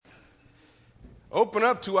Open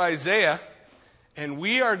up to Isaiah, and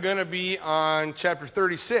we are going to be on chapter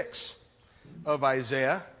 36 of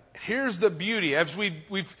Isaiah. Here's the beauty. As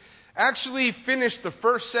we've actually finished the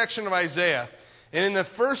first section of Isaiah, and in the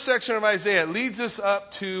first section of Isaiah, it leads us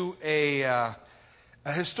up to a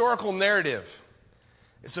historical narrative.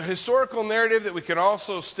 It's a historical narrative that we can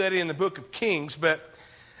also study in the book of Kings, but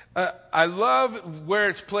I love where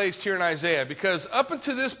it's placed here in Isaiah, because up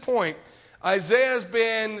until this point, Isaiah has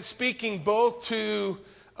been speaking both to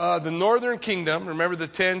the northern kingdom. Remember the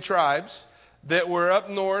 10 tribes that were up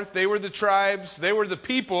north. They were the tribes, they were the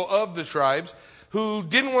people of the tribes who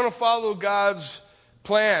didn't want to follow God's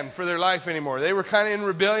plan for their life anymore. They were kind of in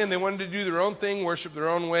rebellion. They wanted to do their own thing, worship their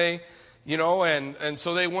own way, and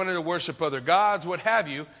so they wanted to worship other gods, what have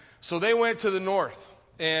you. So they went to the north,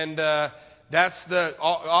 and that's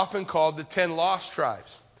often called the 10 lost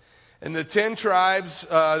tribes. And the 10 tribes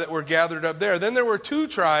that were gathered up there. Then there were 2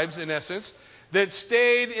 tribes, in essence, that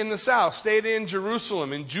stayed in the south, stayed in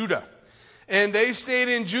Jerusalem, in Judah. And they stayed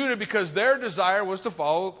in Judah because their desire was to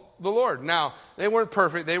follow the Lord. Now, they weren't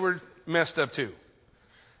perfect. They were messed up too.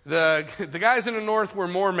 The guys in the north were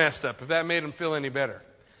more messed up, if that made them feel any better.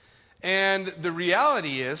 And the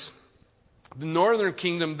reality is, the northern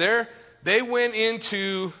kingdom, they went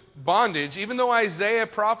into bondage, even though Isaiah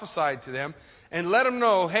prophesied to them and let them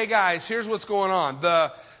know, hey guys, here's what's going on.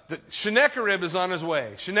 The Sennacherib is on his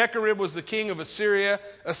way. Sennacherib was the king of Assyria.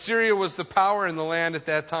 Assyria was the power in the land at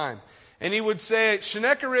that time. And he would say,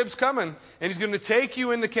 Sennacherib's coming, and he's going to take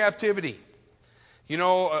you into captivity.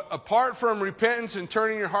 Apart from repentance and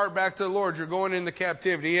turning your heart back to the Lord, you're going into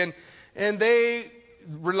captivity. And they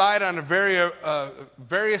relied on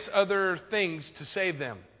various other things to save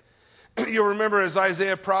them. You'll remember as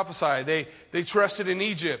Isaiah prophesied, they trusted in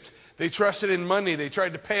Egypt. They trusted in money. They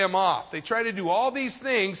tried to pay them off. They tried to do all these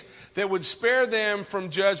things that would spare them from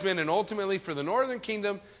judgment. And ultimately, for the northern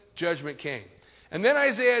kingdom, judgment came. And then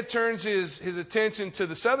Isaiah turns his attention to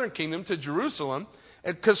the southern kingdom, to Jerusalem,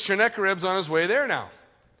 because Sennacherib's on his way there now.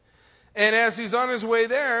 And as he's on his way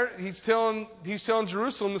there, he's telling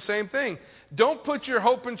Jerusalem the same thing. Don't put your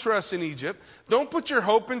hope and trust in Egypt. Don't put your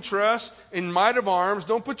hope and trust in might of arms.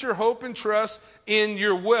 Don't put your hope and trust in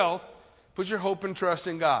your wealth. Put your hope and trust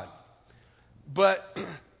in God. But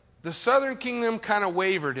the southern kingdom kind of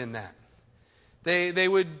wavered in that. They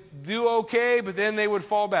would do okay, but then they would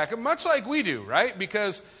fall back. Much like we do, right?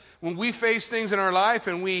 Because when we face things in our life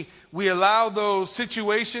and we allow those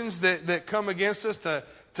situations that come against us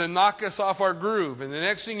to knock us off our groove. And the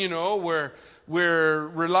next thing you know, we're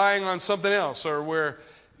relying on something else, or we're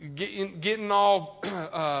getting all,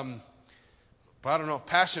 I don't know if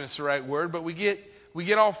passionate is the right word, but we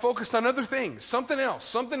get all focused on other things, something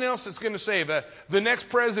else that's going to save the next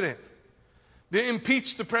president,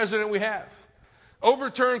 impeach the president we have,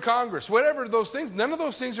 overturn Congress, whatever those things. None of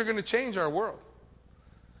those things are going to change our world.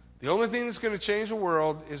 The only thing that's going to change the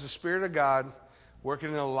world is the Spirit of God working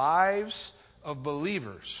in the lives of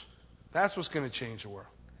believers. That's what's going to change the world.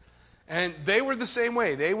 And they were the same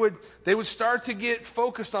way. They would start to get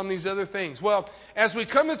focused on these other things. Well, as we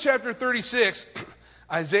come to chapter 36,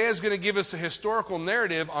 Isaiah is going to give us a historical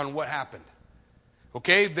narrative on what happened.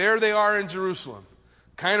 Okay, there they are in Jerusalem,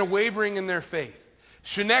 kind of wavering in their faith.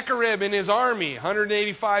 Sennacherib and his army,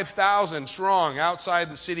 185,000 strong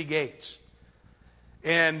outside the city gates.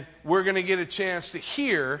 And we're going to get a chance to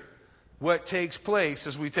hear what takes place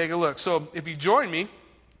as we take a look. So if you join me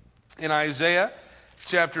in Isaiah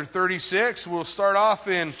chapter 36, we'll start off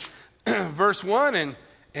in verse 1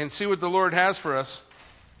 and see what the Lord has for us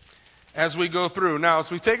as we go through. Now, as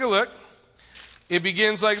we take a look, it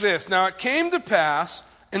begins like this. Now, it came to pass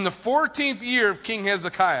in the 14th year of King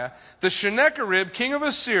Hezekiah, the Sennacherib, king of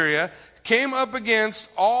Assyria, came up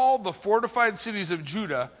against all the fortified cities of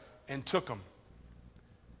Judah and took them.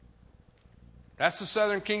 That's the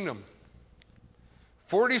southern kingdom.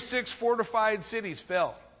 46 fortified cities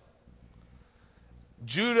fell.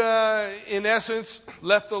 Judah, in essence,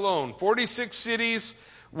 left alone. 46 cities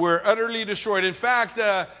were utterly destroyed. In fact,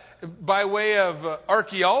 by way of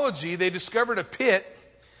archaeology, they discovered a pit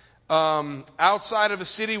outside of a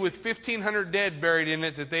city with 1,500 dead buried in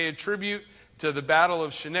it that they attribute to the battle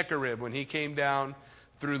of Sennacherib when he came down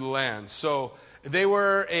through the land. So they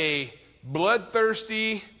were a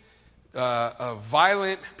bloodthirsty, a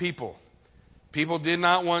violent people. People did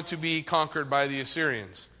not want to be conquered by the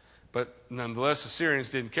Assyrians. But nonetheless, the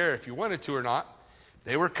Assyrians didn't care if you wanted to or not.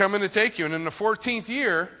 They were coming to take you. And in the 14th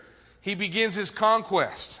year, he begins his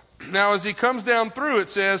conquest. Now, as he comes down through, it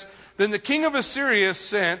says, then the king of Assyria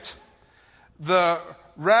sent the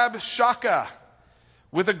Rabshakeh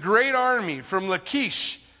with a great army from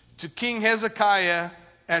Lachish to King Hezekiah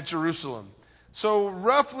at Jerusalem. So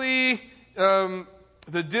roughly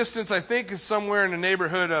the distance, I think, is somewhere in the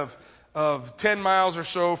neighborhood of 10 miles or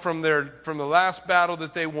so from the last battle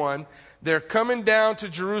that they won. They're coming down to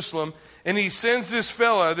Jerusalem, and he sends this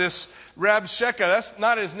fella, this Rabshakeh. That's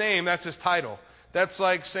not his name, that's his title. That's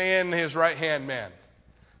like saying his right-hand man,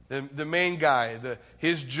 the main guy,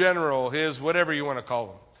 his general, his whatever you want to call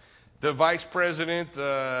him. The vice president,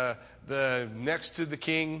 the next to the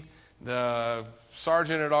king, the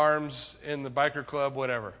sergeant at arms in the biker club,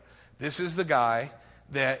 whatever. This is the guy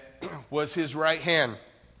that was his right hand.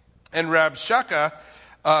 And Rabshakeh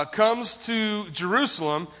comes to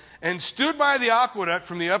Jerusalem and stood by the aqueduct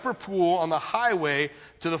from the upper pool on the highway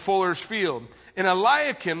to the fuller's field. And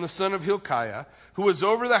Eliakim, the son of Hilkiah, who was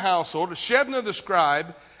over the household, Shebna the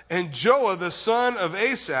scribe, and Joah, the son of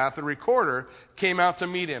Asaph, the recorder, came out to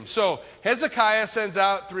meet him. So Hezekiah sends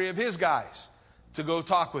out 3 of his guys to go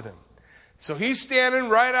talk with him. So he's standing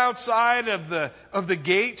right outside of the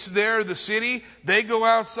gates there of the city. They go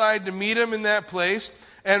outside to meet him in that place.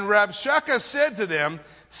 And Rabshakeh said to them,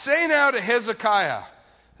 "Say now to Hezekiah,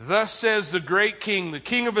 thus says the great king, the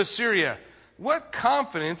king of Assyria, what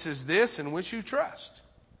confidence is this in which you trust?"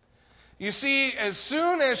 You see, as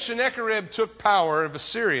soon as Sennacherib took power of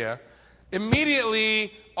Assyria,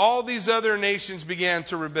 immediately all these other nations began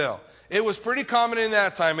to rebel. It was pretty common in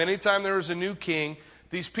that time. Anytime there was a new king,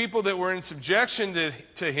 these people that were in subjection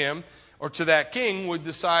to him or to that king would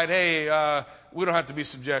decide, hey, we don't have to be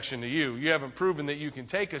subjection to you. You haven't proven that you can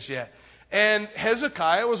take us yet. And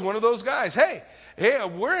Hezekiah was one of those guys. Hey,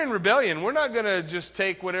 we're in rebellion. We're not going to just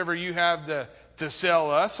take whatever you have to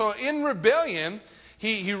sell us. So in rebellion,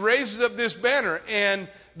 he raises up this banner, and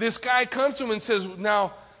this guy comes to him and says,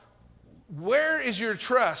 now, where is your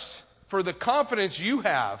trust for the confidence you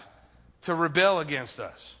have to rebel against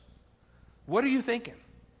us? What are you thinking?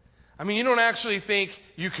 I mean, you don't actually think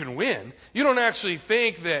you can win. You don't actually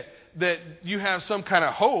think that you have some kind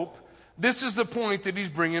of hope. This is the point that he's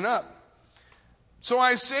bringing up. So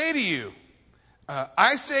I say to you,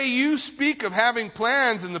 you speak of having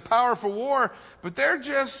plans and the power for war, but they're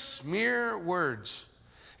just mere words.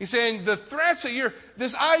 He's saying the threats that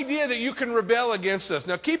this idea that you can rebel against us.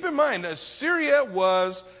 Now keep in mind, Assyria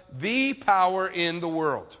was the power in the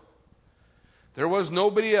world. There was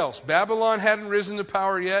nobody else. Babylon hadn't risen to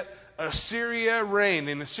power yet. Assyria reigned.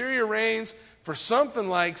 And Assyria reigns for something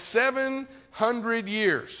like 700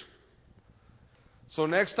 years. So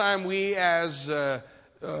next time we as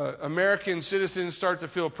American citizens start to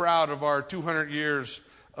feel proud of our 200 years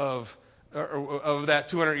of that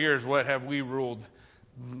 200 years, what have we ruled?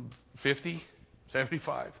 50?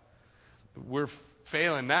 75? We're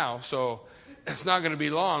failing now, so it's not going to be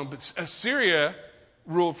long. But Assyria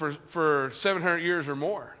ruled for 700 years or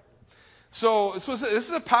more. So this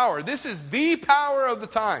is a power. This is the power of the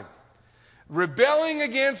time. Rebelling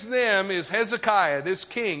against them is Hezekiah, this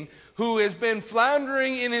king, who has been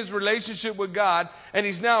floundering in his relationship with God, and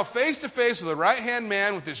he's now face to face with a right-hand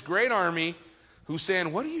man with this great army who's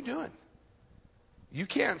saying, what are you doing? You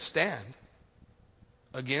can't stand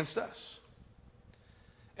against us.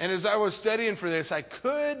 And as I was studying for this, I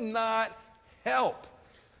could not help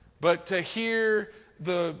but to hear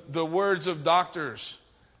the words of doctors,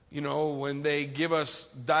 when they give us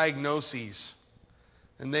diagnoses.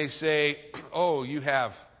 And they say, oh, you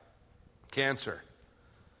have cancer.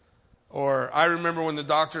 Or I remember when the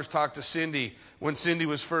doctors talked to Cindy, when Cindy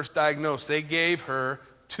was first diagnosed, they gave her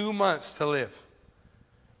 2 months to live.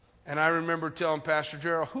 And I remember telling Pastor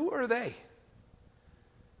Gerald, who are they?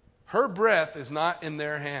 Her breath is not in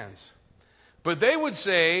their hands. But they would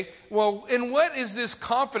say, well, and what is this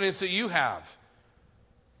confidence that you have?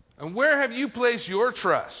 And where have you placed your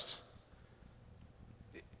trust?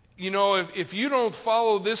 If you don't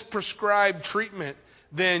follow this prescribed treatment,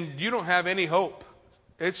 then you don't have any hope.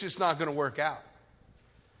 It's just not going to work out.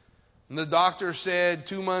 And the doctor said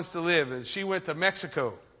 2 months to live. And she went to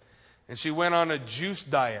Mexico. And she went on a juice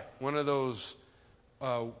diet, one of those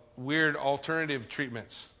weird alternative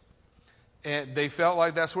treatments. And they felt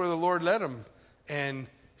like that's where the Lord led them. And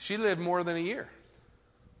she lived more than a year.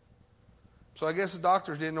 So I guess the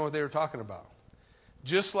doctors didn't know what they were talking about.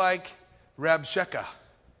 Just like Rabshakeh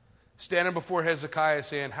standing before Hezekiah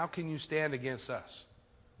saying, how can you stand against us?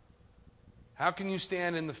 How can you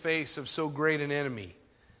stand in the face of so great an enemy?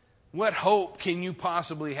 What hope can you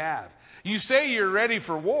possibly have? You say you're ready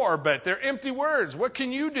for war, but they're empty words. What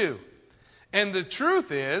can you do? And the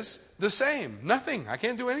truth is the same. Nothing. I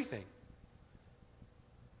can't do anything.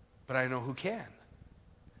 But I know who can.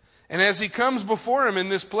 And as he comes before him in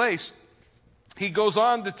this place, he goes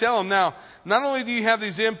on to tell him, now, not only do you have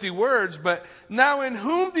these empty words, but now in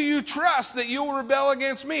whom do you trust that you will rebel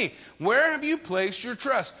against me? Where have you placed your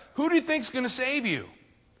trust? Who do you think is going to save you?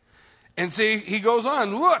 And see, he goes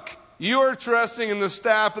on, look, you are trusting in the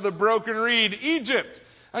staff of the broken reed, Egypt.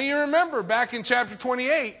 Now you remember back in chapter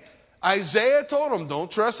 28, Isaiah told him, don't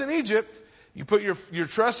trust in Egypt. You put your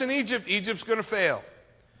trust in Egypt, Egypt's going to fail.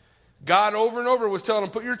 God over and over was telling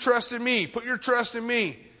them, put your trust in me, put your trust in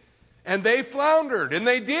me. And they floundered, and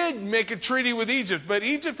they did make a treaty with Egypt, but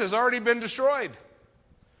Egypt has already been destroyed.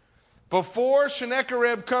 Before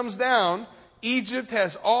Sennacherib comes down, Egypt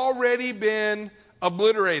has already been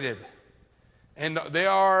obliterated. And they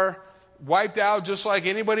are wiped out just like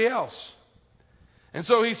anybody else. And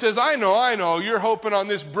so he says, I know, you're hoping on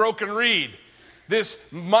this broken reed,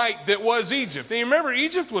 this might that was Egypt. And you remember,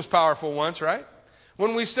 Egypt was powerful once, right?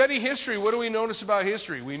 When we study history, what do we notice about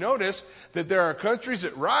history? We notice that there are countries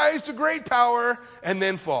that rise to great power and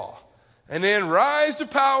then fall. And then rise to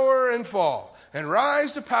power and fall. And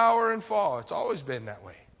rise to power and fall. It's always been that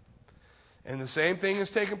way. And the same thing has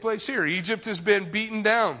taken place here. Egypt has been beaten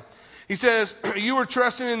down. He says, you are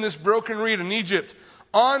trusting in this broken reed in Egypt,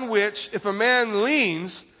 on which if a man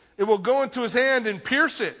leans, it will go into his hand and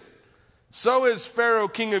pierce it. So is Pharaoh,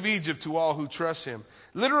 king of Egypt, to all who trust him.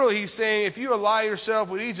 Literally, he's saying, if you ally yourself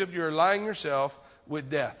with Egypt, you're allying yourself with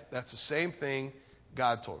death. That's the same thing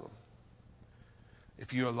God told him.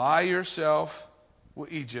 If you ally yourself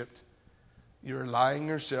with Egypt, you're allying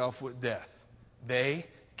yourself with death. They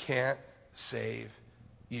can't save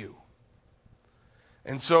you.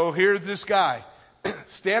 And so here's this guy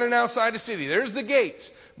standing outside the city. There's the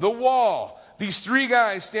gates, the wall. These three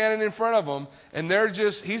guys standing in front of him, and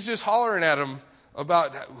he's just hollering at them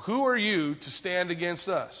about, who are you to stand against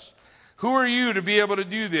us? Who are you to be able to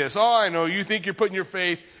do this? Oh, I know, you think you're putting your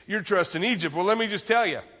faith, your trust in Egypt. Well, let me just tell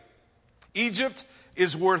you, Egypt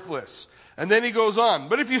is worthless. And then he goes on,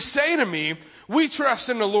 but if you say to me, we trust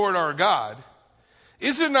in the Lord our God,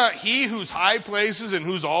 is it not he whose high places and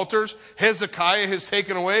whose altars Hezekiah has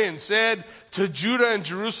taken away and said to Judah and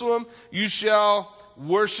Jerusalem, you shall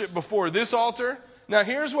worship before this altar? Now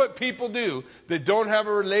here's what people do that don't have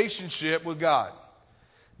a relationship with God.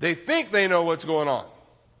 They think they know what's going on.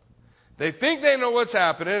 They think they know what's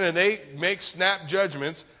happening, and they make snap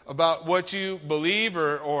judgments about what you believe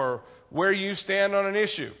or where you stand on an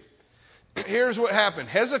issue. Here's what happened.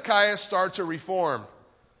 Hezekiah starts a reform.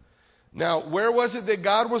 Now, where was it that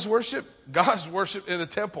God was worshipped? God's worshipped in the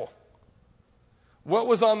temple. What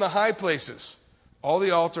was on the high places? All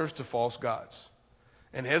the altars to false gods.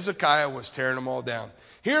 And Hezekiah was tearing them all down.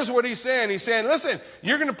 Here's what he's saying. He's saying, listen,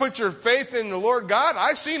 you're going to put your faith in the Lord God?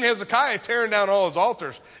 I've seen Hezekiah tearing down all his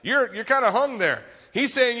altars. You're kind of hung there.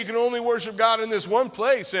 He's saying you can only worship God in this one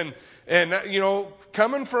place. And you know,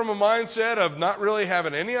 coming from a mindset of not really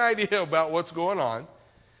having any idea about what's going on,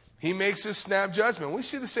 he makes this snap judgment. We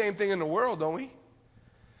see the same thing in the world, don't we?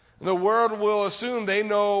 The world will assume they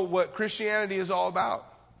know what Christianity is all about.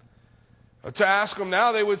 To ask them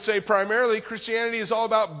now, they would say primarily Christianity is all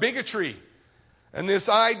about bigotry and this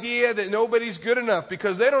idea that nobody's good enough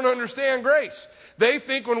because they don't understand grace. They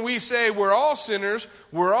think when we say we're all sinners,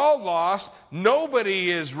 we're all lost, nobody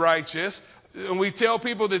is righteous, and we tell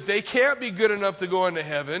people that they can't be good enough to go into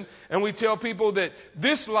heaven, and we tell people that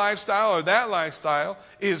this lifestyle or that lifestyle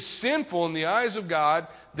is sinful in the eyes of God,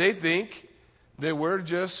 they think that we're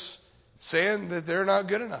just saying that they're not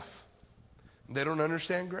good enough. They don't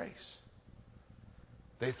understand grace.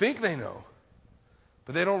 They think they know,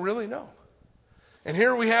 but they don't really know. And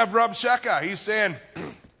here we have Rabshakeh. He's saying,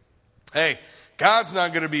 hey, God's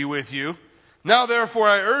not going to be with you. Now, therefore,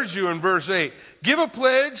 I urge you in verse 8, give a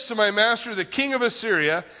pledge to my master, the king of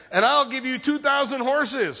Assyria, and I'll give you 2,000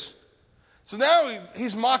 horses. So now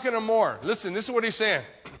he's mocking them more. Listen, this is what he's saying.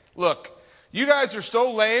 Look, you guys are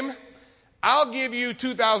so lame. I'll give you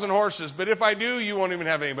 2,000 horses, but if I do, you won't even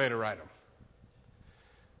have anybody to ride them.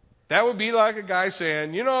 That would be like a guy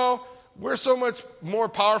saying, you know, we're so much more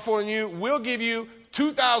powerful than you. We'll give you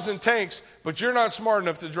 2,000 tanks, but you're not smart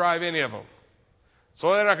enough to drive any of them.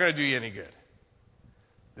 So they're not going to do you any good.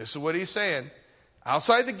 This is what he's saying.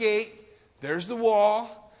 Outside the gate, there's the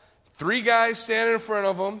wall. 3 guys standing in front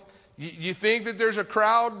of them. You think that there's a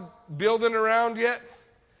crowd building around yet?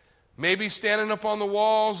 Maybe standing up on the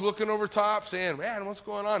walls, looking over top, saying, man, what's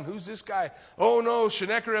going on? Who's this guy? Oh, no,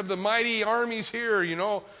 Sennacherib, the mighty army's here. You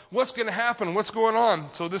know, what's going to happen? What's going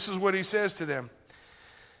on? So this is what he says to them.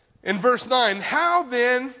 In verse 9, how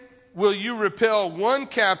then will you repel one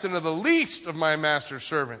captain of the least of my master's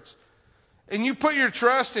servants? And you put your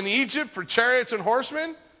trust in Egypt for chariots and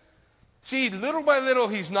horsemen? See, little by little,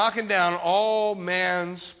 he's knocking down all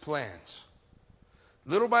man's plans.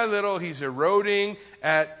 Little by little, he's eroding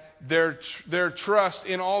at their trust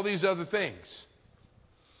in all these other things.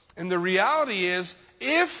 And the reality is,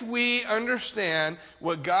 if we understand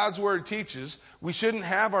what God's Word teaches, we shouldn't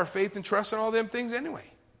have our faith and trust in all them things anyway.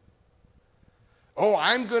 Oh,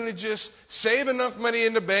 I'm going to just save enough money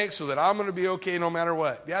in the bank so that I'm going to be okay no matter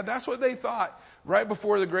what. Yeah, that's what they thought right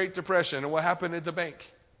before the Great Depression. And what happened at the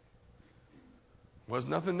bank? Was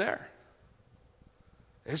nothing there.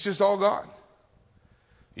 It's just all gone.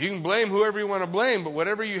 You can blame whoever you want to blame, but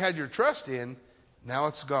whatever you had your trust in, now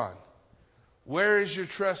it's gone. Where does your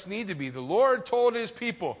trust need to be? The Lord told his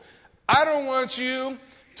people, I don't want you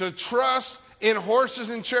to trust in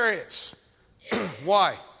horses and chariots.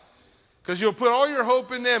 Why? Because you'll put all your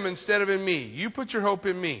hope in them instead of in me. You put your hope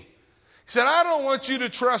in me. He said, I don't want you to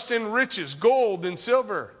trust in riches, gold and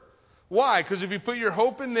silver. Why? Because if you put your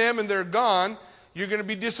hope in them and they're gone, you're going to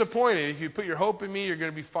be disappointed. If you put your hope in me, you're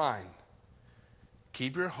going to be fine.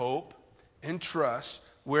 Keep your hope and trust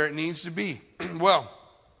where it needs to be. Well,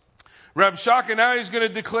 Rabshakeh, now he's going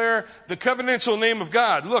to declare the covenantal name of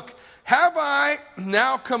God. Look, have I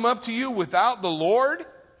now come up to you without the Lord?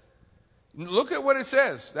 Look at what it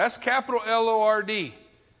says. That's capital L-O-R-D.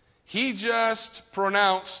 He just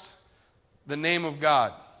pronounced the name of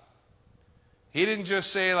God. He didn't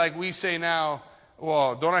just say like we say now,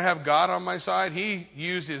 well, don't I have God on my side? He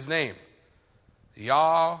used his name.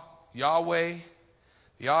 Yahweh,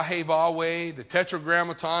 Yahweh, the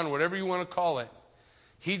Tetragrammaton, whatever you want to call it.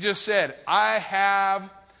 He just said, I have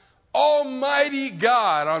Almighty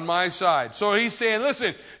God on my side. So he's saying,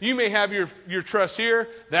 listen, you may have your trust here.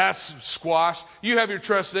 That's squash. You have your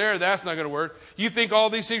trust there. That's not going to work. You think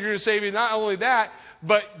all these things are going to save you. Not only that,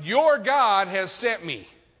 but your God has sent me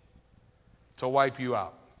to wipe you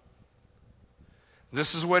out.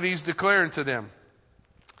 This is what he's declaring to them.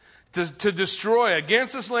 To destroy,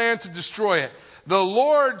 against this land, to destroy it. The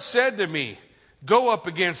Lord said to me, go up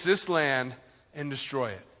against this land and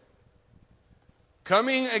destroy it.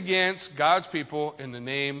 Coming against God's people in the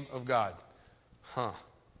name of God.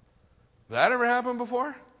 That ever happened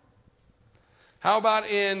before? How about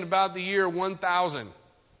in about the year 1000?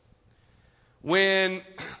 When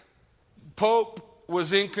Pope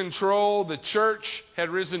was in control, the church had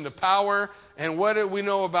risen to power. And what do we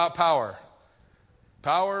know about power?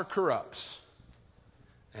 Power corrupts.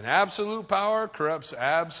 And absolute power corrupts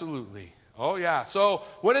absolutely. Oh, yeah. So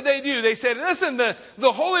what did they do? They said, listen, the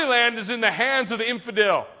Holy Land is in the hands of the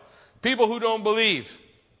infidel, people who don't believe.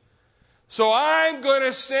 So I'm going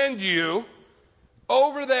to send you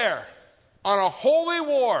over there on a holy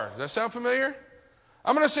war. Does that sound familiar?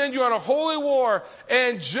 I'm going to send you on a holy war.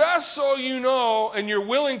 And just so you know and you're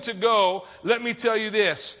willing to go, let me tell you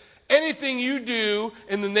this. Anything you do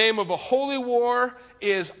in the name of a holy war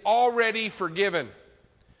is already forgiven.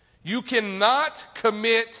 You cannot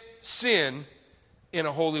commit sin in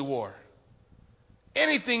a holy war.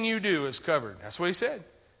 Anything you do is covered. That's what he said.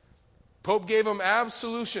 Pope gave them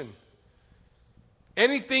absolution.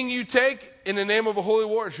 Anything you take in the name of a holy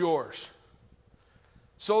war is yours.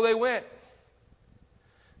 So they went.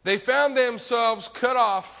 They found themselves cut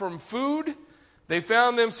off from food. They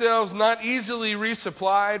found themselves not easily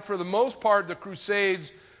resupplied. For the most part, the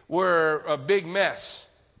Crusades were a big mess.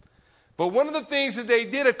 But one of the things that they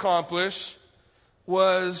did accomplish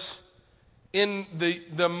was in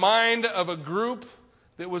the mind of a group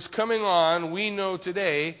that was coming on, we know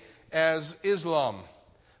today as Islam,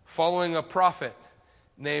 following a prophet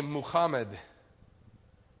named Muhammad.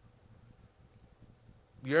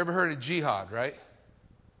 You ever heard of jihad, right?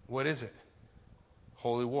 What is it?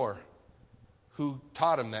 Holy war. Who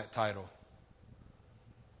taught him that title?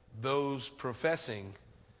 Those professing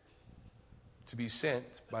to be sent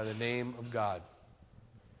by the name of God.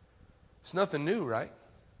 It's nothing new, right?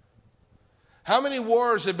 How many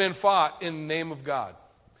wars have been fought in the name of God?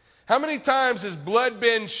 How many times has blood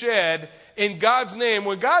been shed in God's name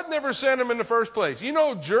when God never sent them in the first place? You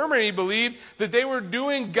know, Germany believed that they were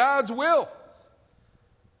doing God's will.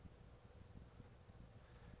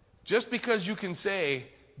 Just because you can say,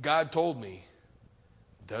 God told me,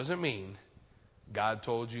 doesn't mean God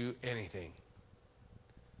told you anything.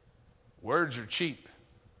 Words are cheap.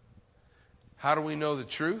 How do we know the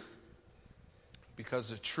truth?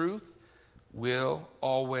 Because the truth will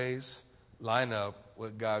always line up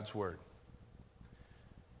with God's word.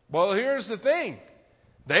 Well, here's the thing.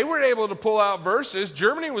 They were able to pull out verses.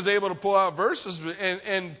 Germany was able to pull out verses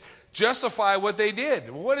and justify what they did.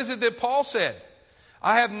 What is it that Paul said?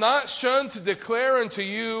 I have not shunned to declare unto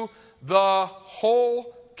you the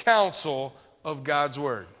whole counsel of God's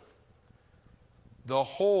word. The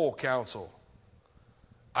whole counsel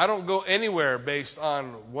I don't go anywhere based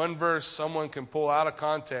on one verse someone can pull out of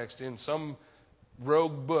context in some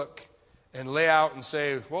rogue book and lay out and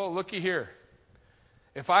say, well, looky here.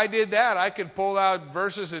 If I did that, I could pull out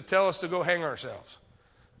verses that tell us to go hang ourselves.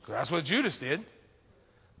 That's what Judas did.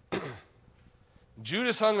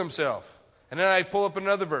 Judas hung himself. And then I pull up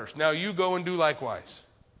another verse. Now you go and do likewise.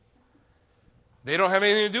 They don't have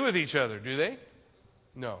anything to do with each other, do they?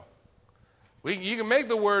 No. You can make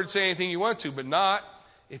the word say anything you want to, but not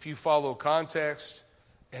if you follow context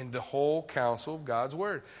and the whole counsel of God's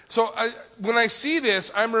word. So when I see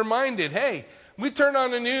this, I'm reminded, hey, we turn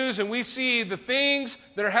on the news and we see the things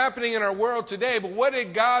that are happening in our world today, but what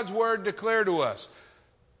did God's word declare to us?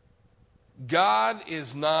 God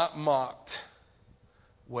is not mocked.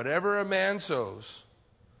 Whatever a man sows,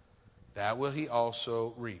 that will he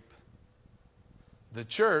also reap. The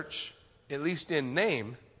church, at least in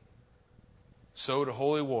name, sowed a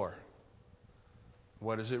holy war.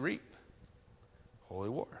 What does it reap? Holy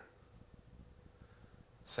war.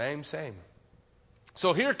 Same.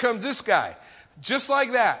 So here comes this guy. Just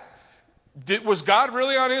like that. Was God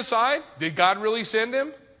really on his side? Did God really send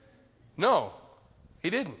him? No, he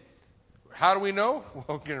didn't. How do we know? Well,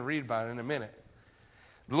 we're going to read about it in a minute.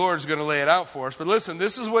 The Lord's going to lay it out for us. But listen,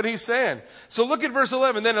 this is what he's saying. So look at verse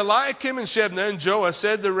 11. Then Eliakim and Shebna and Joah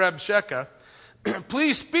said to Rabshakeh,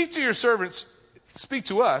 please speak to your servants, speak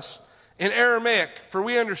to us in Aramaic, for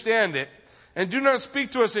we understand it, and do not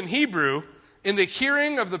speak to us in Hebrew, in the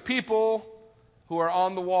hearing of the people who are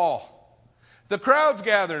on the wall. The crowd's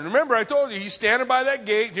gathering. Remember, I told you, he's standing by that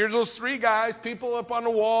gate. Here's those three guys, people up on the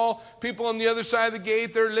wall, people on the other side of the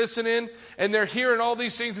gate. They're listening, and they're hearing all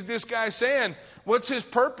these things that this guy's saying. What's his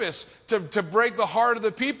purpose? To break the heart of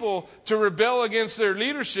the people, to rebel against their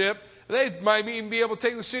leadership. They might even be able to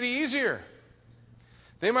take the city easier.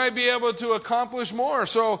 They might be able to accomplish more.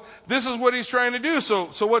 So this is what he's trying to do. So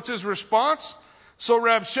what's his response? So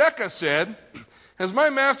Rabshakeh said, has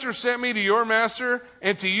my master sent me to your master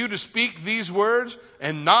and to you to speak these words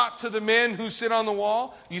and not to the men who sit on the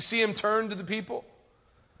wall? You see him turn to the people.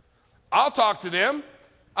 I'll talk to them.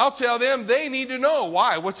 I'll tell them they need to know.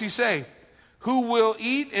 Why? What's he say? Who will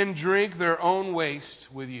eat and drink their own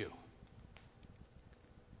waste with you.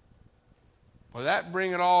 Well, that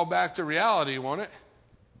bring it all back to reality, won't it?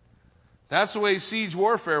 That's the way siege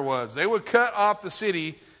warfare was. They would cut off the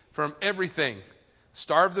city from everything,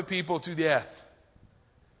 starve the people to death.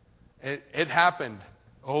 It happened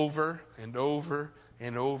over and over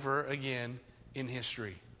and over again in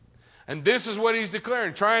history. And this is what he's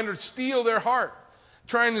declaring, trying to steal their heart.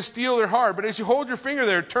 But as you hold your finger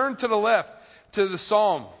there, turn to the left to the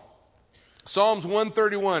Psalm. Psalms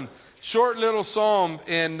 131, short little psalm,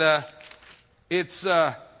 and it's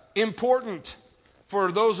important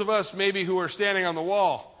for those of us maybe who are standing on the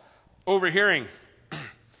wall overhearing.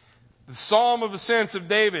 The Psalm of Ascents of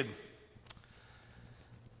David.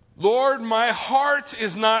 Lord, my heart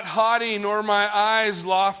is not haughty, nor my eyes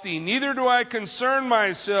lofty. Neither do I concern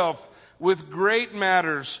myself with great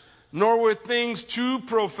matters, nor with things too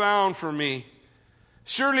profound for me.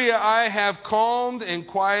 Surely I have calmed and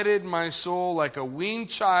quieted my soul like a weaned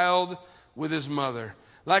child with his mother.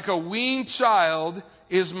 Like a weaned child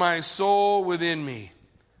is my soul within me.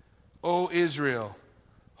 O Israel,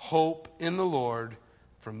 hope in the Lord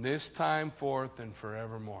from this time forth and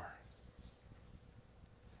forevermore.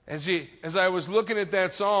 As I was looking at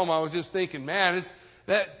that psalm, I was just thinking, man,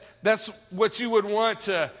 that's what you would want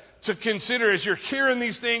to consider as you're hearing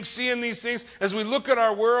these things, seeing these things. As we look at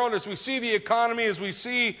our world, as we see the economy, as we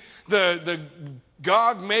see the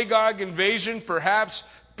Gog-Magog invasion perhaps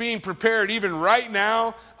being prepared even right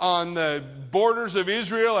now on the borders of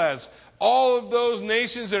Israel, as all of those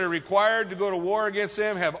nations that are required to go to war against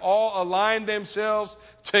them have all aligned themselves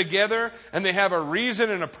together, and they have a reason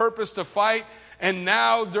and a purpose to fight. And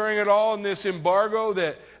now, during it all, in this embargo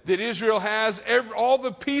that Israel has, all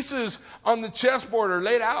the pieces on the chessboard are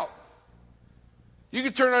laid out. You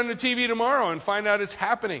could turn on the TV tomorrow and find out it's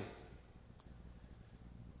happening.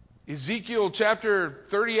 Ezekiel chapter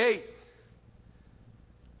 38.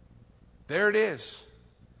 There it is.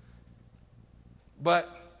 But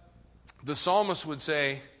the psalmist would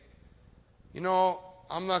say, you know,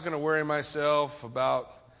 I'm not going to worry myself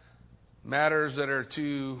about matters that are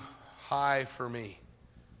too high for me.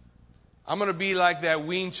 I'm going to be like that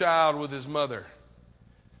weaned child with his mother.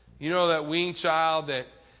 You know, that weaned child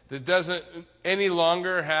that doesn't any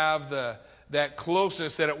longer have that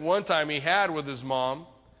closeness that at one time he had with his mom.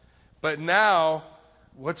 But now,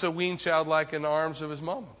 what's a weaned child like in the arms of his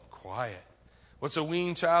mama? Quiet. What's a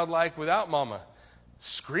weaned child like without mama?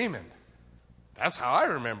 Screaming. That's how I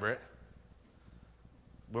remember it.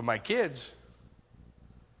 With my kids.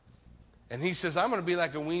 And he says, I'm going to be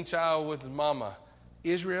like a weaned child with his mama.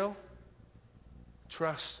 Israel,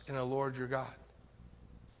 trust in the Lord your God.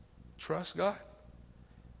 Trust God.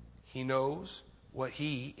 He knows what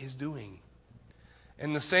he is doing.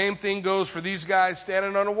 And the same thing goes for these guys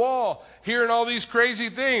standing on a wall, hearing all these crazy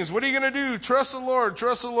things. What are you going to do? Trust the Lord,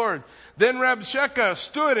 trust the Lord. Then Rabshakeh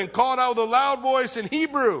stood and called out with a loud voice in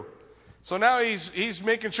Hebrew. So now he's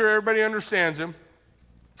making sure everybody understands him.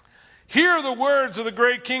 Hear the words of the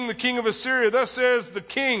great king, the king of Assyria. Thus says the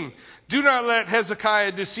king, do not let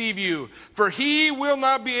Hezekiah deceive you, for he will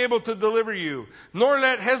not be able to deliver you. Nor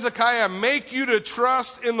let Hezekiah make you to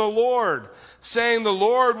trust in the Lord, saying, the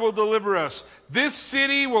Lord will deliver us. This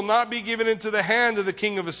city will not be given into the hand of the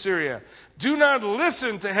king of Assyria. Do not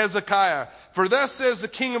listen to Hezekiah, for thus says the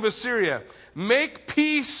king of Assyria, make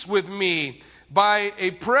peace with me by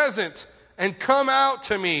a present, and come out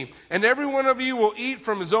to me, and every one of you will eat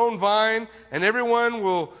from his own vine, and everyone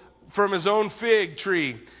will from his own fig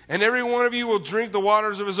tree, and every one of you will drink the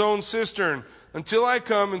waters of his own cistern, until I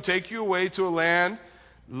come and take you away to a land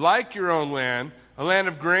like your own land, a land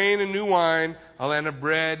of grain and new wine, a land of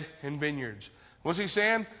bread and vineyards. What's he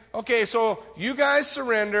saying? Okay, so you guys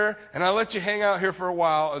surrender, and I'll let you hang out here for a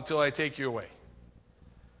while until I take you away.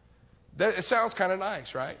 It sounds kind of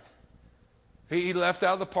nice, right? He left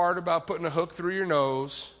out the part about putting a hook through your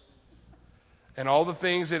nose and all the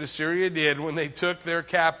things that Assyria did when they took their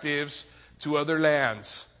captives to other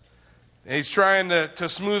lands. And he's trying to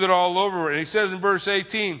smooth it all over. And he says in verse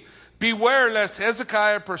 18, beware lest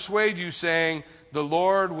Hezekiah persuade you, saying, the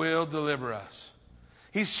Lord will deliver us.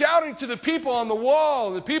 He's shouting to the people on the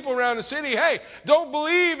wall, the people around the city, hey, don't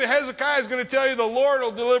believe that Hezekiah is going to tell you the Lord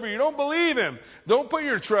will deliver you. Don't believe him. Don't put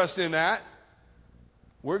your trust in that.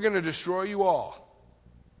 We're going to destroy you all.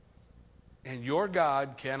 And your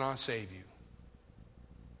God cannot save you.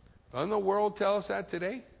 Doesn't the world tell us that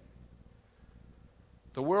today?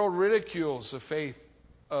 The world ridicules the faith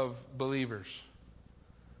of believers.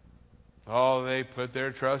 Oh, they put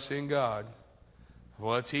their trust in God.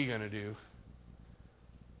 What's he going to do?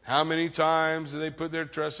 How many times do they put their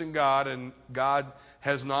trust in God and God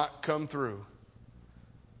has not come through?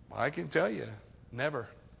 I can tell you, never.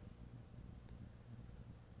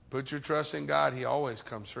 Put your trust in God, he always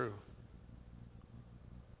comes through.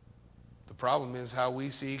 The problem is how we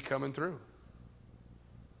see coming through.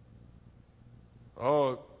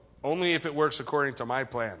 Oh, only if it works according to my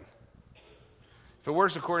plan. If it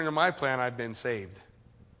works according to my plan, I've been saved.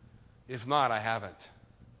 If not, I haven't.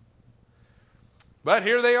 But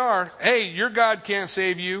here they are. Hey, your God can't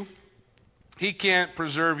save you. He can't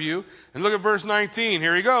preserve you. And look at verse 19.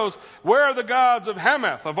 Here he goes. Where are the gods of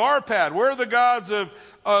Hamath, of Arpad? Where are the gods of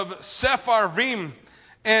Sepharvaim?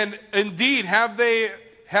 And indeed, have they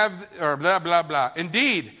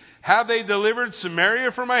delivered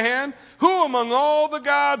Samaria from my hand? Who among all the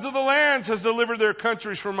gods of the lands has delivered their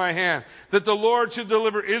countries from my hand, that the Lord should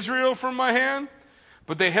deliver Israel from my hand?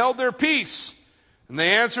 But they held their peace, and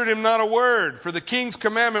they answered him not a word, for the king's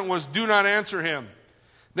commandment was, do not answer him.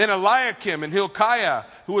 Then Eliakim and Hilkiah,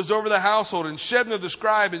 who was over the household, and Shebna the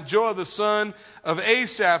scribe, and Joah the son of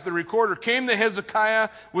Asaph the recorder, came to Hezekiah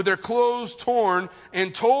with their clothes torn,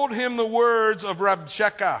 and told him the words of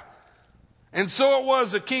Rabshakeh. And so it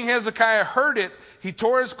was that King Hezekiah heard it. He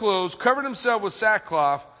tore his clothes, covered himself with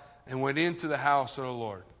sackcloth, and went into the house of the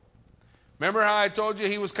Lord. Remember how I told you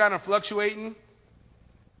he was kind of fluctuating?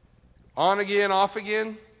 On again, off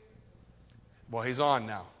again? Well, he's on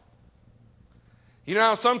now. You know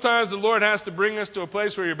how sometimes the Lord has to bring us to a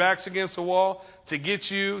place where your back's against the wall to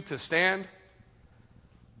get you to stand?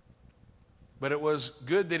 But it was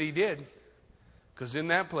good that he did, because in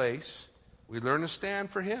that place, we learn to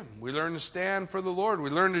stand for him. We learn to stand for the Lord.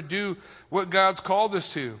 We learn to do what God's called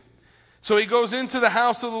us to. So he goes into the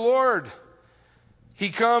house of the Lord. He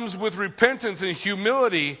comes with repentance and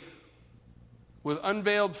humility, with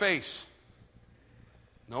unveiled face.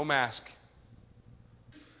 No mask.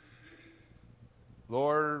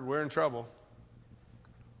 Lord, we're in trouble.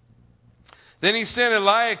 Then he sent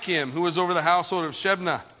Eliakim, who was over the household of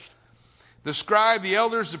Shebna, the scribe, the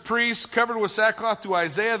elders, the priests, covered with sackcloth, to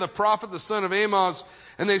Isaiah the prophet, the son of Amoz.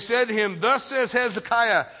 And they said to him, thus says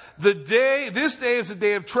Hezekiah, this day is a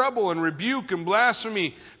day of trouble and rebuke and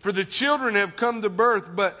blasphemy, for the children have come to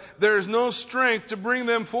birth, but there is no strength to bring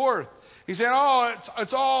them forth. He said,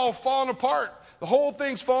 it's all falling apart. The whole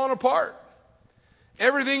thing's falling apart.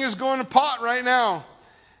 Everything is going to pot right now.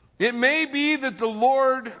 It may be that the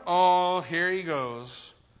Lord, here he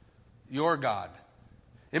goes, your God.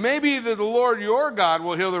 It may be that the Lord your God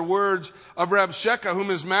will hear the words of Rabshakeh, whom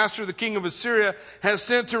his master, the king of Assyria, has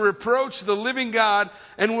sent to reproach the living God,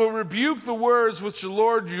 and will rebuke the words which the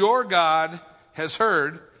Lord your God has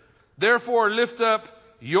heard. Therefore lift up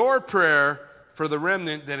your prayer for the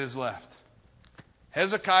remnant that is left.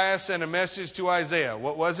 Hezekiah sent a message to Isaiah.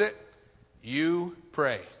 What was it? You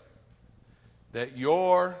pray that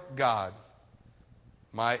your God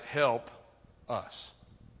might help us.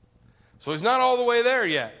 So he's not all the way there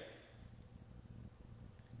yet.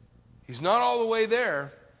 He's not all the way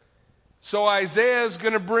there. So Isaiah is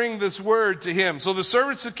going to bring this word to him. So the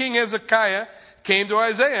servants of King Hezekiah came to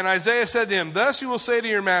Isaiah, and Isaiah said to him, thus you will say to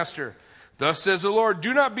your master, thus says the Lord,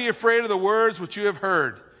 do not be afraid of the words which you have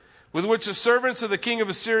heard, with which the servants of the king of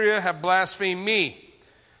Assyria have blasphemed me.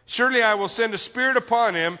 Surely I will send a spirit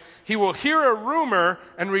upon him. He will hear a rumor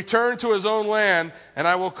and return to his own land, and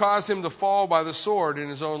I will cause him to fall by the sword in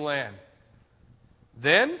his own land.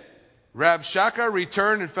 Then Rabshakeh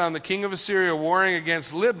returned and found the king of Assyria warring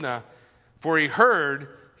against Libnah, for he heard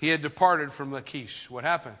he had departed from Lachish. What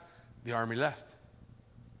happened? The army left.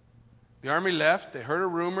 The army left. They heard a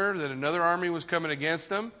rumor that another army was coming against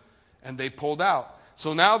them, and they pulled out.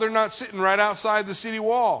 So now they're not sitting right outside the city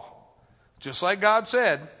wall. Just like God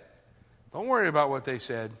said. Don't worry about what they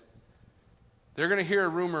said. They're going to hear a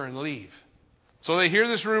rumor and leave. So they hear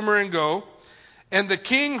this rumor and go. And the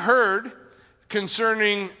king heard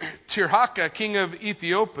concerning Tirhakah, king of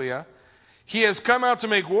Ethiopia, he has come out to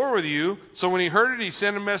make war with you. So when he heard it, he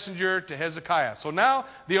sent a messenger to Hezekiah. So now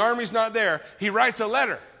the army's not there. He writes a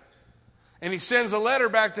letter. And he sends a letter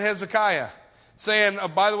back to Hezekiah saying, oh,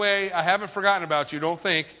 by the way, I haven't forgotten about you. Don't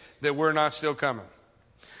think that we're not still coming.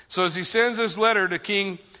 So as he sends this letter to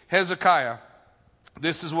King Hezekiah,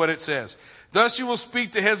 this is what it says. Thus you will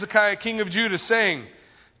speak to Hezekiah, king of Judah, saying,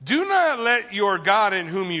 do not let your God in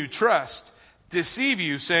whom you trust deceive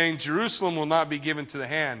you, saying, Jerusalem will not be given to the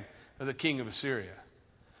hand of the king of Assyria.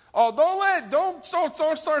 Oh, don't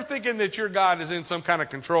start thinking that your God is in some kind of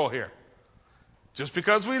control here. Just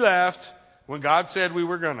because we left when God said we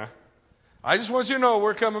were gonna. I just want you to know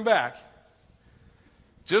we're coming back.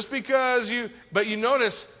 Just because but you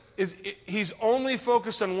notice, he's only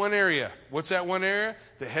focused on one area. What's that one area?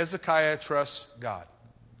 That Hezekiah trusts God.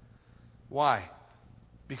 Why?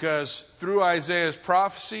 Because through Isaiah's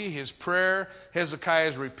prophecy, his prayer,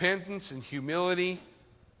 Hezekiah's repentance and humility,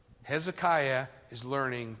 Hezekiah is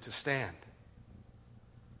learning to stand.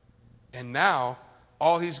 And now,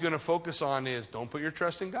 all he's going to focus on is don't put your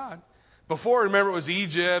trust in God. Before, remember, it was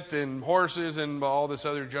Egypt and horses and all this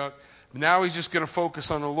other junk. Now he's just going to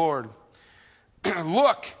focus on the Lord.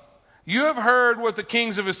 Look, you have heard what the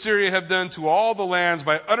kings of Assyria have done to all the lands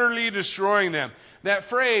by utterly destroying them. That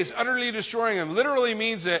phrase, utterly destroying them, literally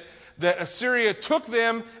means that Assyria took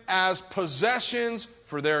them as possessions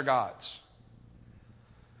for their gods.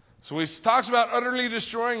 So he talks about utterly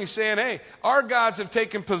destroying. He's saying, hey, our gods have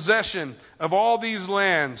taken possession of all these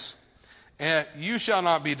lands, and you shall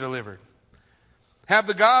not be delivered. Have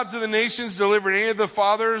the gods of the nations delivered any of the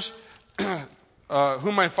fathers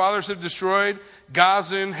whom my fathers have destroyed?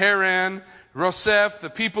 Gazan, Haran, Roseph,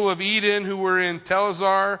 the people of Eden who were in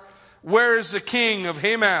Telazar. Where is the king of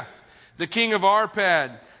Hamath, the king of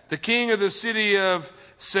Arpad, the king of the city of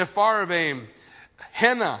Sepharvaim,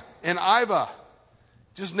 Hena and Iva?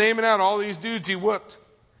 Just naming out all these dudes he whooped.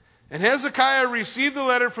 And Hezekiah received the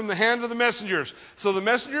letter from the hand of the messengers. So the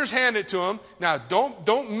messengers hand it to him. Now,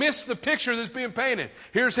 don't miss the picture that's being painted.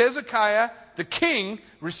 Here's Hezekiah, the king,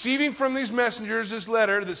 receiving from these messengers this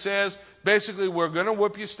letter that says, basically, we're going to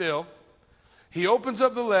whoop you still. He opens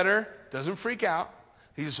up the letter, doesn't freak out.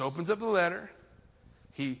 He just opens up the letter.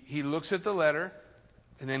 He looks at the letter,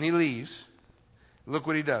 and then he leaves. Look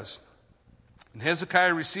what he does. And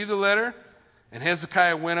Hezekiah received the letter, and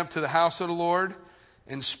Hezekiah went up to the house of the Lord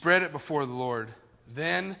and spread it before the Lord.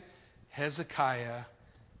 Then Hezekiah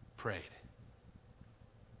prayed.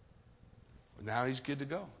 Now he's good to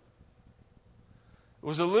go. It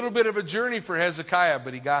was a little bit of a journey for Hezekiah,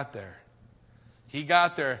 but he got there. He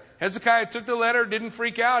got there. Hezekiah took the letter, didn't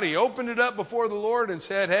freak out. He opened it up before the Lord and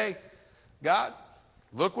said, hey, God,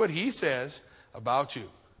 look what he says about you.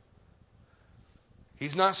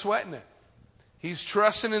 He's not sweating it. He's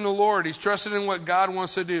trusting in the Lord. He's trusting in what God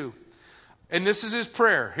wants to do. And this is his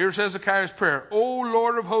prayer. Here's Hezekiah's prayer. O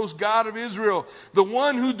Lord of hosts, God of Israel, the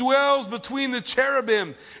one who dwells between the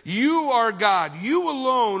cherubim, you are God, you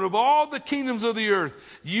alone of all the kingdoms of the earth.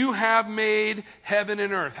 You have made heaven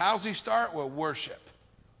and earth. How's he start? With worship.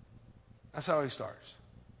 That's how he starts.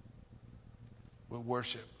 With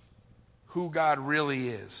worship. Who God really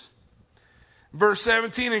is. Verse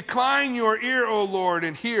 17, incline your ear, O Lord,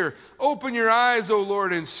 and hear. Open your eyes, O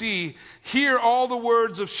Lord, and see. Hear all the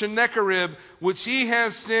words of Sennacherib, which he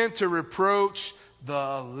has sent to reproach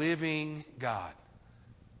the living God.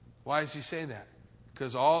 Why does he say that?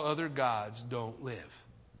 Because all other gods don't live.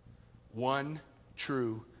 One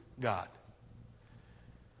true God.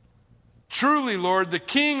 Truly, Lord, the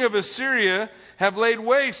king of Assyria have laid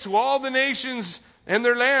waste to all the nations and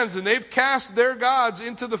their lands, and they've cast their gods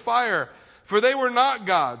into the fire. For they were not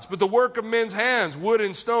gods, but the work of men's hands, wood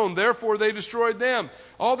and stone. Therefore they destroyed them.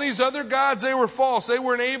 All these other gods, they were false. They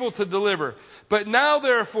weren't able to deliver. But now,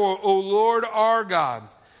 therefore, O Lord our God,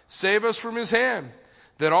 save us from his hand,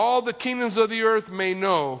 that all the kingdoms of the earth may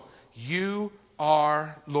know you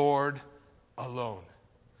are Lord alone.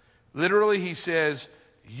 Literally, he says,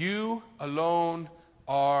 you alone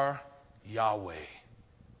are Yahweh.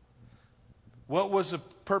 What was the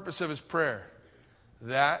purpose of his prayer?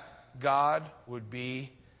 That God would be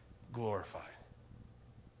glorified.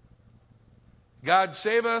 God,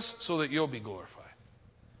 save us so that you'll be glorified.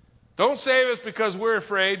 Don't save us because we're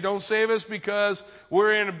afraid. Don't save us because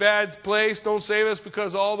we're in a bad place. Don't save us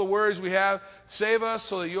because of all the worries we have. Save us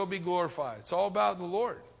so that you'll be glorified. It's all about the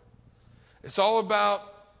Lord. It's all about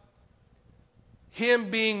him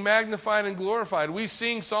being magnified and glorified. We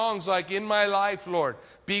sing songs like, in my life, Lord,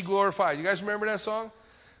 be glorified. You guys remember that song?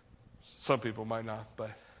 Some people might not,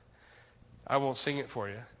 but I won't sing it for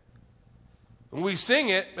you. And we sing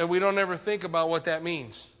it, and we don't ever think about what that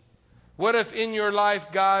means. What if in your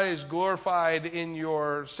life God is glorified in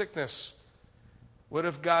your sickness? What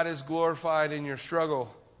if God is glorified in your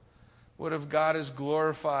struggle? What if God is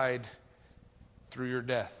glorified through your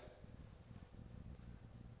death?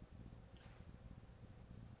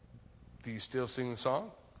 Do you still sing the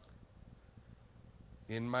song?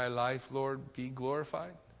 In my life, Lord, be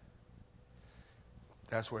glorified.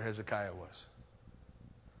 That's where Hezekiah was.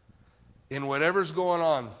 In whatever's going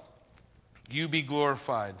on, you be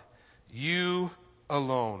glorified. You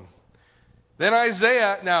alone. Then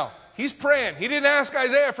Isaiah, now, he's praying. He didn't ask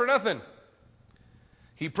Isaiah for nothing.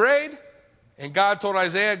 He prayed, and God told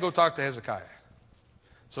Isaiah, go talk to Hezekiah.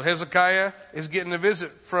 So Hezekiah is getting a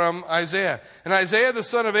visit from Isaiah. And Isaiah, the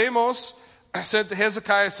son of Amos, sent to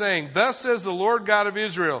Hezekiah saying, thus says the Lord God of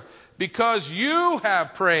Israel, because you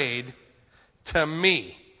have prayed to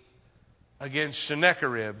me against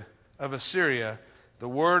Sennacherib of Assyria, the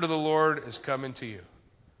word of the Lord is coming to you.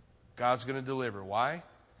 God's going to deliver. Why?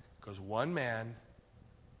 Because one man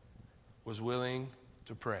was willing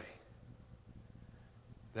to pray.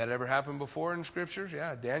 That ever happened before in scriptures?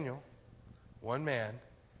 Yeah, Daniel. One man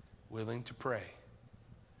willing to pray.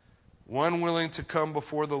 One willing to come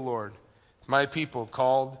before the Lord. My people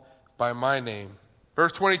called by my name.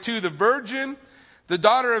 Verse 22, the virgin, the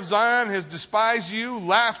daughter of Zion, has despised you,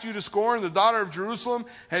 laughed you to scorn. The daughter of Jerusalem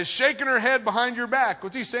has shaken her head behind your back.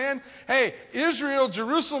 What's he saying? Hey, Israel,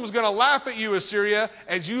 Jerusalem is going to laugh at you, Assyria,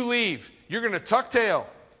 as you leave. You're going to tuck tail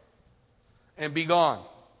and be gone.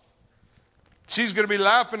 She's going to be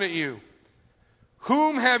laughing at you.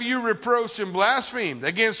 Whom have you reproached and blasphemed?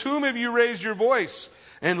 Against whom have you raised your voice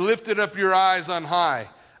and lifted up your eyes on high?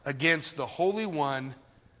 Against the Holy One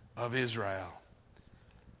of Israel.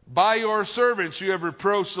 By your servants you have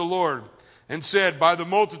reproached the Lord and said, by the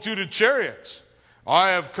multitude of chariots, I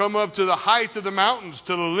have come up to the height of the mountains,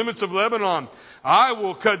 to the limits of Lebanon. I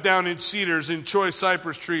will cut down its cedars and choice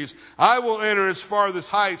cypress trees. I will enter its farthest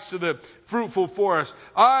heights to the fruitful forest.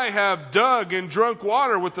 I have dug and drunk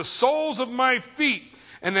water with the soles of my feet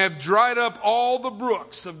and have dried up all the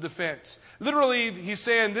brooks of defense. Literally, he's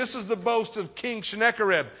saying this is the boast of King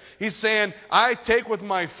Sennacherib. He's saying, I take with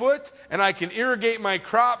my foot and I can irrigate my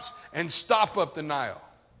crops and stop up the Nile.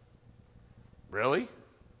 Really?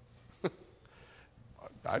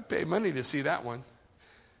 I'd pay money to see that one.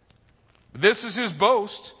 This is his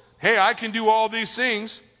boast. Hey, I can do all these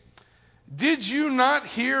things. Did you not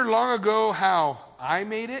hear long ago how I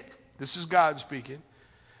made it? This is God speaking.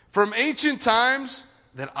 From ancient times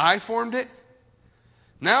that I formed it.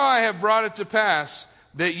 Now I have brought it to pass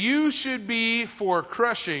that you should be for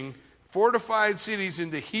crushing fortified cities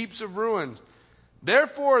into heaps of ruins.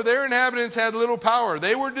 Therefore their inhabitants had little power.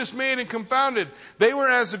 They were dismayed and confounded. They were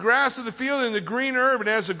as the grass of the field and the green herb, and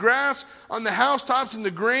as the grass on the housetops and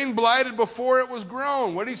the grain blighted before it was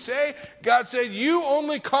grown. What did he say? God said, you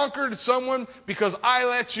only conquered someone because I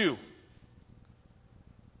let you.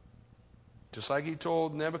 Just like he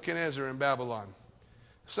told Nebuchadnezzar in Babylon.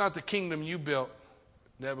 It's not the kingdom you built,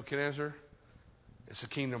 Nebuchadnezzar. It's the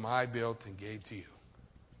kingdom I built and gave to you.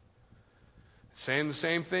 Saying the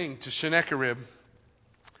same thing to Sennacherib.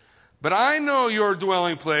 But I know your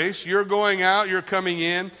dwelling place, your going out, your coming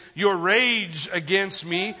in, your rage against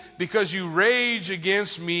me, because you rage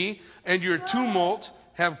against me, and your tumult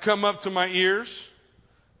have come up to my ears. Is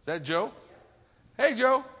that Joe? Hey,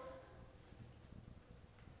 Joe.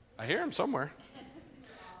 I hear him somewhere.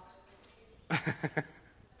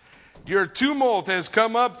 Your tumult has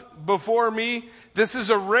come up before me. This is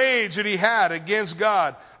a rage that he had against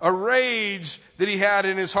God, a rage that he had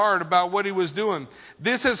in his heart about what he was doing.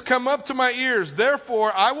 This has come up to my ears.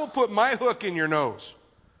 Therefore, I will put my hook in your nose,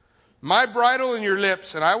 my bridle in your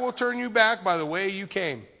lips, and I will turn you back by the way you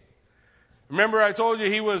came. Remember, I told you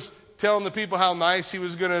he was telling the people how nice he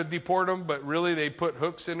was going to deport them, but really they put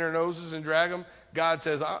hooks in their noses and drag them. God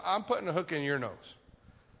says, I'm putting a hook in your nose.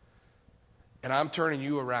 And I'm turning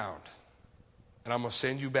you around. And I'm going to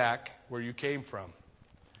send you back where you came from.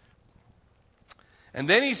 And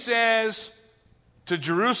then he says to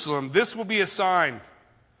Jerusalem, this will be a sign.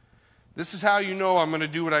 This is how you know I'm going to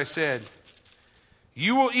do what I said.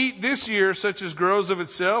 You will eat this year such as grows of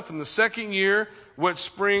itself, and the second year what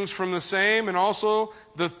springs from the same, and also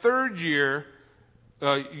the third year,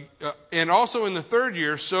 and also in the third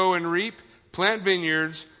year sow and reap, plant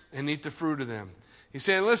vineyards, and eat the fruit of them. He's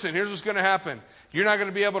saying, listen, here's what's going to happen. You're not going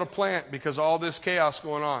to be able to plant because of all this chaos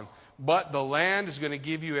going on. But the land is going to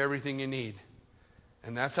give you everything you need.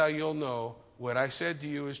 And that's how you'll know what I said to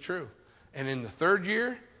you is true. And in the third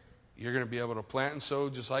year, you're going to be able to plant and sow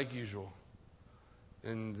just like usual.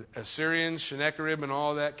 And Assyrians, Sennacherib, and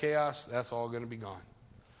all that chaos, that's all going to be gone.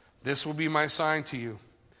 This will be my sign to you.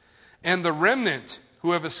 And the remnant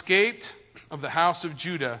who have escaped of the house of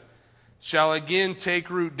Judah shall again take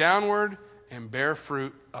root downward and bear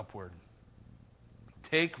fruit upward.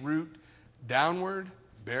 Take root downward,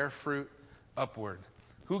 bear fruit upward.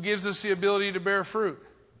 Who gives us the ability to bear fruit?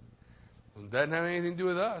 Well, it doesn't have anything to do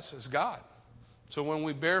with us. It's God. So when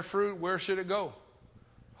we bear fruit, where should it go?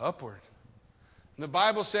 Upward. And the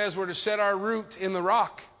Bible says we're to set our root in the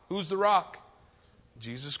rock. Who's the rock?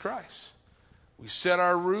 Jesus Christ. We set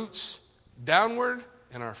our roots downward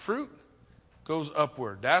and our fruit goes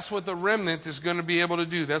upward. That's what the remnant is going to be able to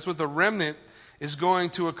do. That's what the remnant is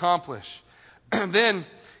going to accomplish. And then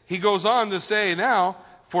he goes on to say, now,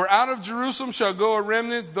 for out of Jerusalem shall go a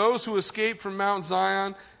remnant, those who escape from Mount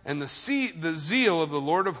Zion, and the zeal of the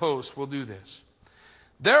Lord of hosts will do this.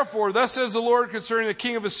 Therefore, thus says the Lord concerning the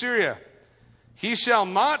king of Assyria, he shall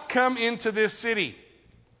not come into this city.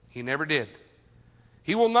 He never did.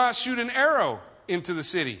 He will not shoot an arrow into the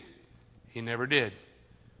city. He never did.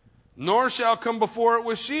 Nor shall come before it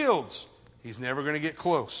with shields. He's never going to get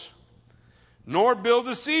close. Nor build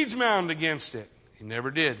a siege mound against it. He never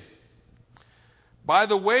did. By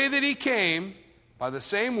the way that he came, by the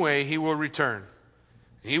same way he will return.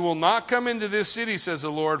 He will not come into this city, says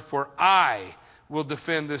the Lord, for I will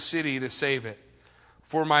defend this city to save it.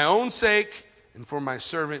 For my own sake and for my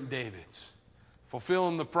servant David's.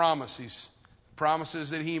 Fulfilling the promises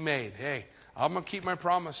that he made. Hey, I'm going to keep my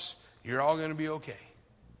promise. You're all going to be okay.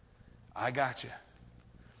 I got you.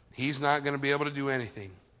 He's not going to be able to do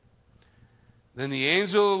anything. Then the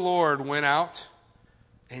angel of the Lord went out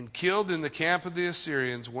and killed in the camp of the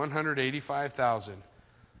Assyrians 185,000.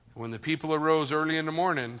 When the people arose early in the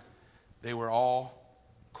morning, they were all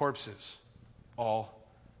corpses, all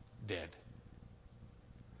dead.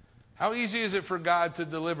 How easy is it for God to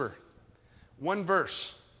deliver? One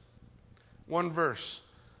verse. One verse.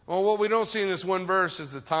 Well, what we don't see in this one verse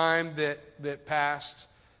is the time that passed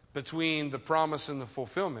between the promise and the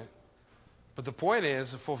fulfillment. But the point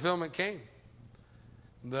is, the fulfillment came.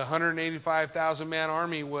 The 185,000 man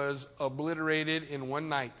army was obliterated in one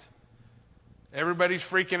night. Everybody's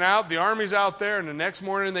freaking out. The army's out there, and the next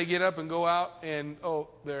morning they get up and go out, and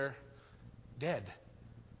they're dead.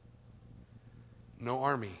 No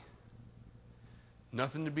army.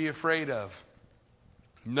 Nothing to be afraid of.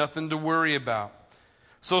 Nothing to worry about.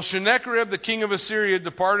 So Sennacherib, the king of Assyria,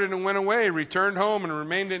 departed and went away, returned home, and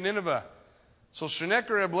remained at Nineveh. So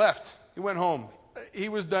Sennacherib left. He went home. He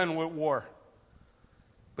was done with war.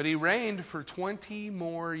 But he reigned for 20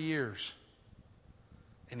 more years.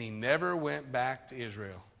 And he never went back to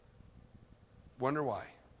Israel. Wonder why.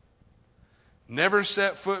 Never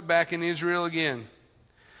set foot back in Israel again.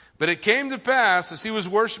 But it came to pass, as he was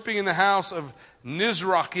worshiping in the house of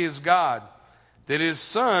Nisroch his god, that his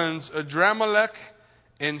sons Adramelech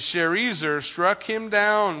and Sharezer struck him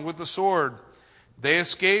down with the sword. They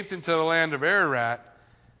escaped into the land of Ararat,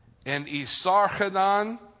 and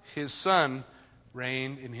Esarhaddon his son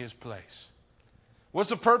reigned in his place. What's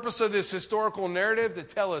the purpose of this historical narrative? To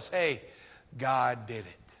tell us, hey, God did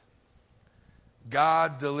it.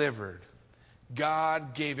 God delivered.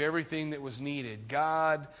 God gave everything that was needed.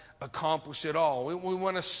 God accomplished it all. We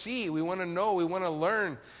want to see, we want to know, we want to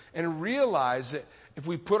learn and realize that if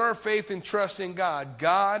we put our faith and trust in God,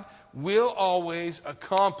 God will always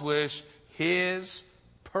accomplish His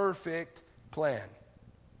perfect plan.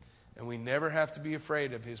 And we never have to be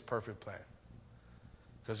afraid of His perfect plan.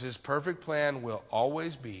 Because His perfect plan will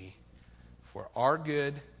always be for our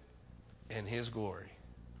good and His glory.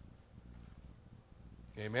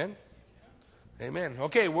 Amen? Amen.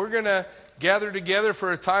 Okay, we're going to gather together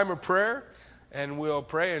for a time of prayer, and we'll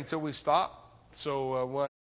pray until we stop. So,